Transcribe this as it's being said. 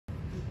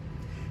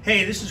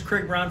Hey, this is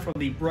Craig Brown from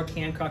the Brooke,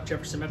 Hancock,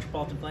 Jefferson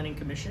Metropolitan Planning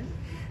Commission,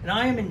 and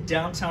I am in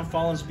downtown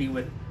Follansbee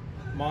with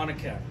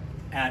Monica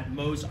at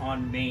Mo's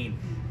on Main.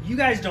 You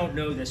guys don't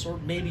know this, or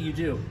maybe you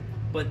do,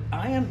 but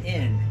I am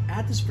in,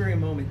 at this very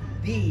moment,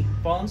 the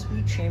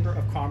Follansbee Chamber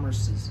of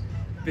Commerce's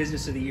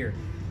Business of the Year.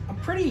 I'm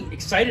pretty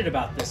excited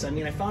about this. I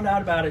mean, I found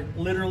out about it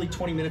literally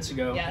 20 minutes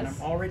ago, and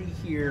I'm already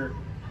here.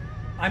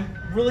 I'm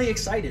really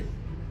excited.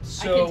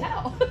 So, I can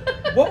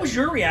tell. What was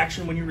your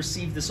reaction when you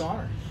received this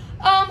honor?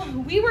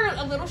 We were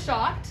a little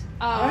shocked.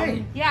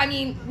 Right. Yeah, I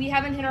mean, we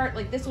haven't hit our,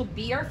 this will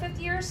be our 5th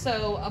year,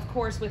 so of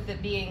course with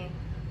it being,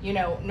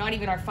 not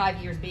even our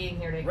 5 years being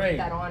here to get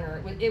that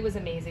honor, it was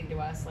amazing to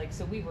us.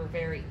 So we were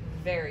very,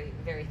 very,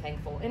 very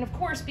thankful. And of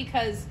course,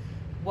 because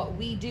what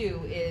we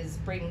do is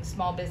bring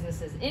small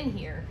businesses in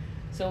here,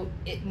 so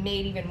it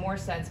made even more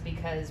sense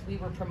because we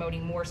were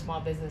promoting more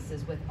small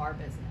businesses with our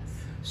business.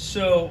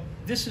 So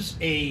this is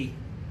a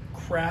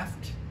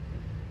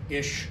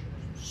craft-ish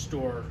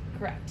store.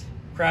 Correct.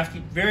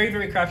 Crafty, very,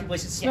 very crafty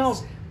place. It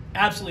smells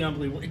absolutely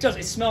unbelievable. It does.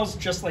 It smells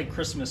just like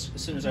Christmas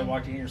as soon as I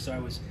walked in here, so I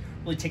was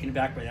really taken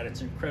aback by that.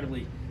 It's an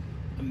incredibly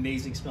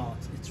amazing smell.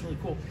 It's really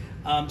cool.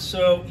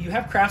 So you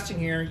have crafts in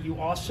here.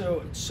 You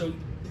also, so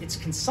it's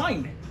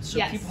consignment. So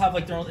people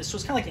have their own, so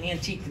it's kind of like an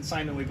antique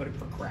consignment way, but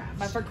for crafts.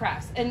 But for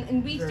crafts.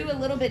 And we do a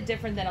little bit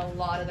different than a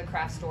lot of the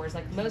craft stores.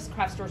 Like most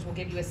craft stores will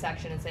give you a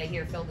section and say,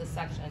 here, fill this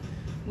section.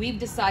 We've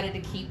decided to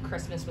keep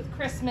Christmas with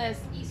Christmas,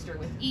 Easter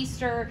with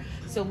Easter,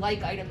 so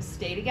like items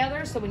stay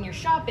together. So when you're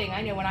shopping,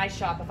 I know when I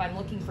shop, if I'm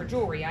looking for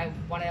jewelry, I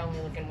want to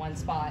only look in one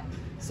spot.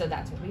 So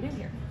that's what we do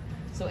here.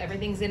 So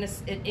everything's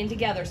in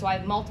together. So I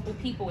have multiple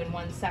people in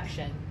one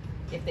section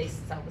if they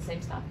sell the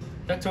same stuff.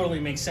 That totally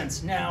makes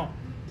sense. Now,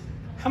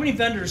 how many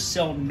vendors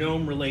sell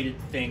gnome-related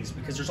things?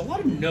 Because there's a lot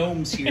of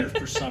gnomes here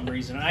for some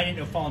reason. I didn't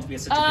know Follansbee had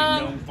such a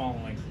big gnome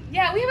following.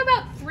 Yeah, we have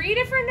about 3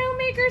 different gnome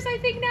makers, I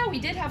think, now. We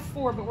did have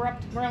 4, but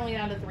we're only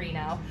down to 3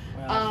 now.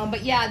 Wow.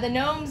 But yeah, the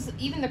gnomes,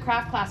 even the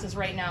craft classes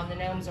right now, the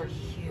gnomes are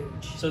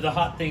huge. So the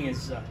hot thing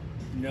is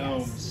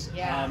gnomes. Yes.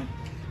 Yeah.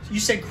 You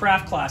said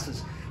craft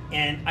classes.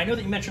 And I know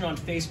that you mentioned on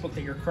Facebook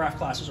that your craft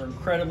classes are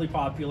incredibly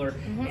popular.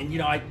 Mm-hmm.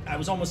 And, I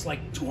was almost like,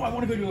 I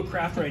want to go do a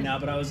craft right now,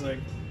 but I was like,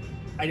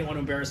 I didn't want to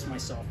embarrass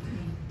myself.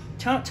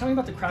 Tell me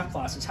about the craft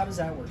classes. How does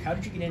that work? How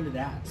did you get into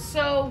that?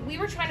 So we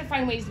were trying to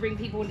find ways to bring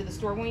people into the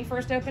store when we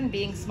first opened,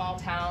 being small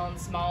town,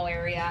 small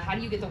area. How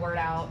do you get the word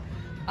out?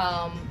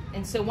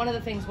 And so one of the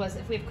things was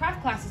if we have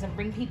craft classes and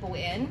bring people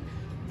in,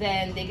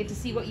 then they get to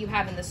see what you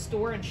have in the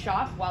store and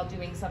shop while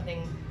doing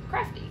something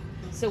crafty.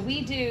 So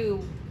we do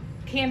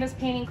canvas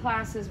painting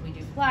classes, we do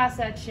glass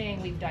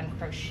etching, we've done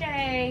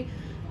crochet.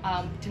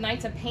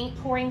 Tonight's a paint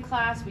pouring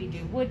class, we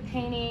do wood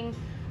painting.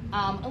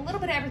 A little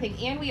bit of everything,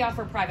 and we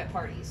offer private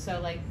parties.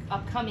 So,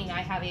 upcoming,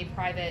 I have a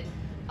private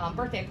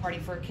birthday party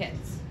for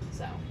kids.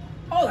 So.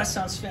 Oh, that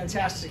sounds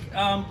fantastic.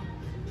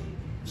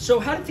 So,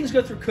 how did things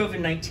go through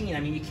COVID-19? I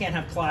mean, you can't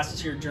have classes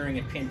here during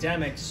a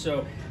pandemic.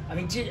 So,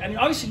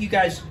 obviously, you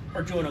guys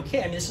are doing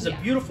okay. I mean, this is a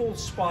beautiful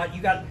spot.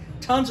 You got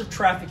tons of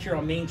traffic here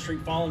on Main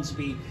Street,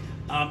 Follansbee.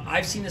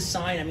 I've seen the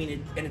sign. I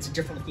mean, and it's a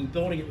different looking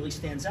building. It really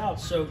stands out.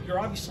 So, you're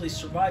obviously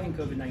surviving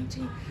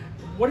COVID-19.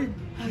 What did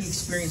the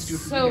experience do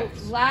for you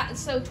guys?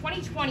 So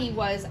 2020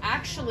 was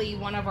actually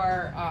one of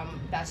our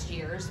best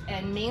years,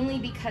 and mainly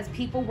because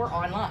people were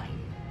online.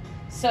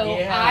 So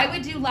I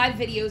would do live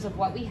videos of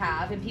what we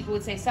have, and people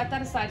would say, set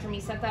that aside for me,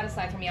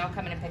 I'll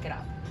come in and pick it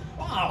up.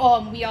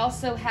 Wow. We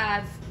also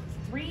have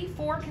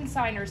 3-4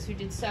 consigners who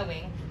did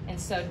sewing and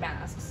sewed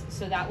masks,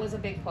 so that was a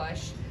big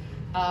push.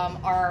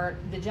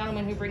 The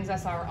gentleman who brings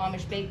us our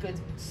Amish baked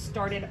goods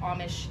started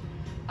Amish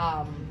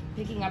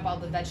picking up all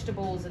the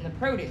vegetables and the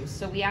produce.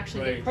 So we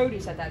actually did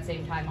produce at that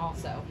same time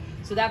also.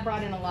 So that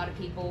brought in a lot of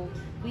people.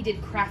 We did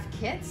craft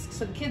kits.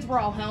 So the kids were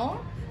all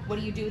home. What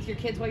do you do with your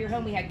kids while you're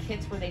home? We had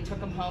kits where they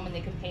took them home and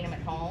they could paint them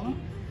at home.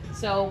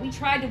 So we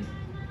tried to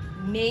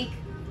make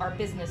our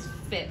business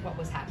fit what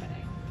was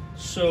happening.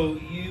 So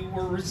you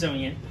were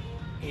resilient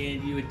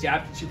and you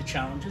adapted to the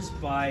challenges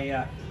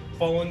by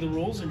following the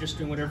rules and just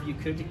doing whatever you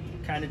could to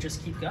kind of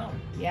just keep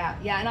going. Yeah.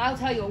 And I'll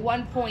tell you, at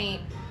one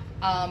point,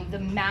 the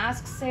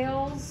mask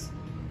sales,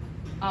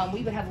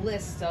 we would have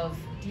lists of,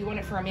 do you want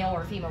it for a male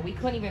or a female? We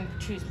couldn't even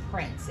choose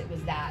prints. It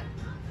was that.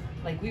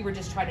 We were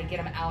just trying to get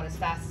them out as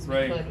fast as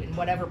we could in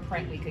whatever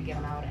print we could get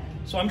them out in.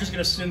 So I'm just going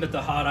to assume that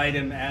the hot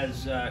item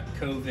as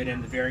COVID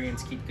and the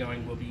variants keep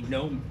going will be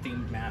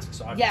gnome-themed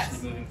masks,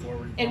 obviously, moving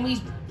forward. And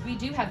we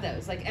do have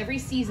those. Every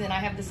season, I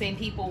have the same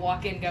people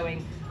walk in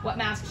going, what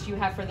masks do you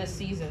have for this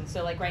season?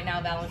 So right now,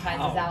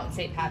 Valentine's is out and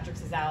St.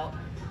 Patrick's is out.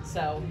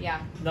 So,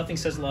 yeah. Nothing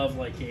says love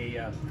like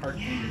a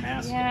heart-themed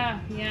mask. Yeah,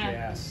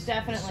 yes,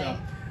 definitely. So,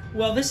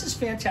 well, this is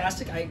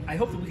fantastic. I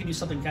hope that we can do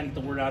something to kind of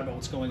get the word out about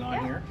what's going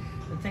on here.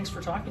 And thanks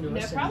for talking to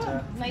us. No problem.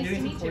 And, nice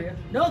to meet you.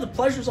 No, the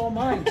pleasure's all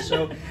mine.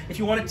 So if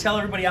you want to tell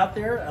everybody out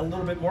there a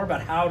little bit more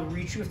about how to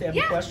reach you if they have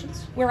any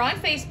questions. We're on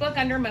Facebook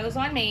under Mo's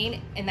on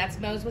Main, and that's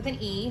Mo's with an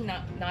E,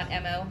 not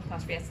M-O,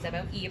 apostrophe S,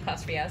 M-O-E,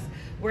 apostrophe S.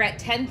 We're at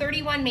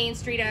 1031 Main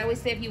Street. I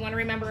always say if you want to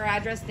remember our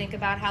address, think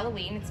about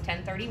Halloween. It's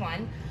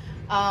 1031.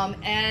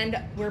 And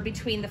we're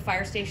between the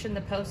fire station,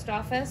 the post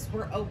office.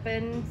 We're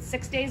open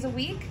 6 days a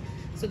week,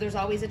 so there's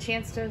always a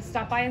chance to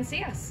stop by and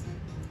see us.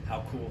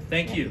 How cool.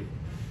 Thank you.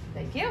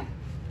 Thank you.